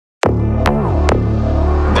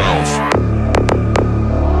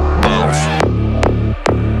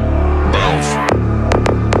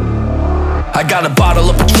got a bottle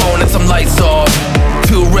of Patron and some lights off,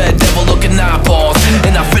 two red devil looking eyeballs,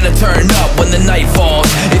 and I finna turn up when the night falls.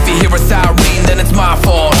 If you hear a siren, then it's my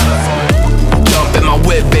fault. Jump in my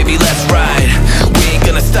whip, baby, let's ride. We ain't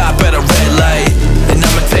gonna stop at a red light, and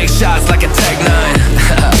I'ma take shots like a Tech 9.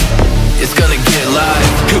 It's gonna get live.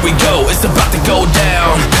 Here we go, it's about to go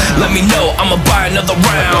down. Let me know, I'ma buy another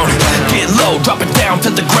round. Get low, drop it down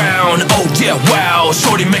to the ground. Oh yeah, wow,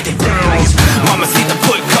 shorty make it bounce. Mama see the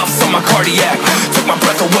put cuffs on my cardiac. Took my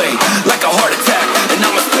breath away like a heart attack. And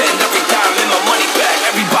I'ma spend every dime in my money back.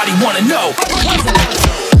 Everybody wanna know.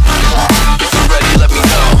 If you're ready, let me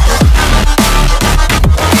know.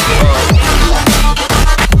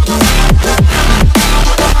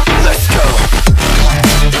 Let's go.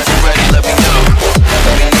 If you're ready, let me know.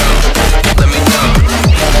 Let me know. Let me know.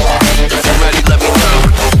 If you're ready, let me know.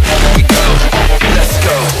 Here we go. Let's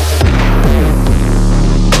go.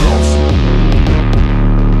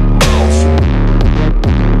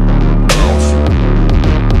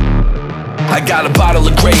 I got a bottle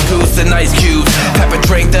of Grey Goose and ice cubes, type of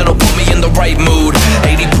drink that'll put me in the right mood.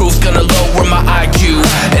 80 proof's gonna lower my IQ,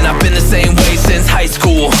 and I've been the same way since high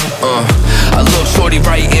school. I look shorty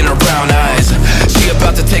right in her brown eyes. She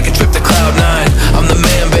about to take a trip to Cloud 9. I'm the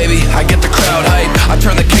man, baby, I get the crowd hype. I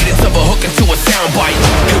turn the cadence of a hook into a soundbite.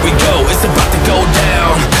 Here we go, it's about to go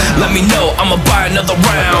down. Let me know, I'ma buy another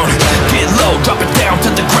round. Get low, drop it down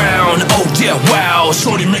to the ground. Oh yeah, wow,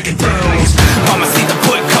 shorty make it bounce. Mama see the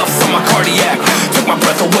put cuffs on my cardiac. Took my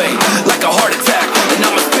breath away like a heart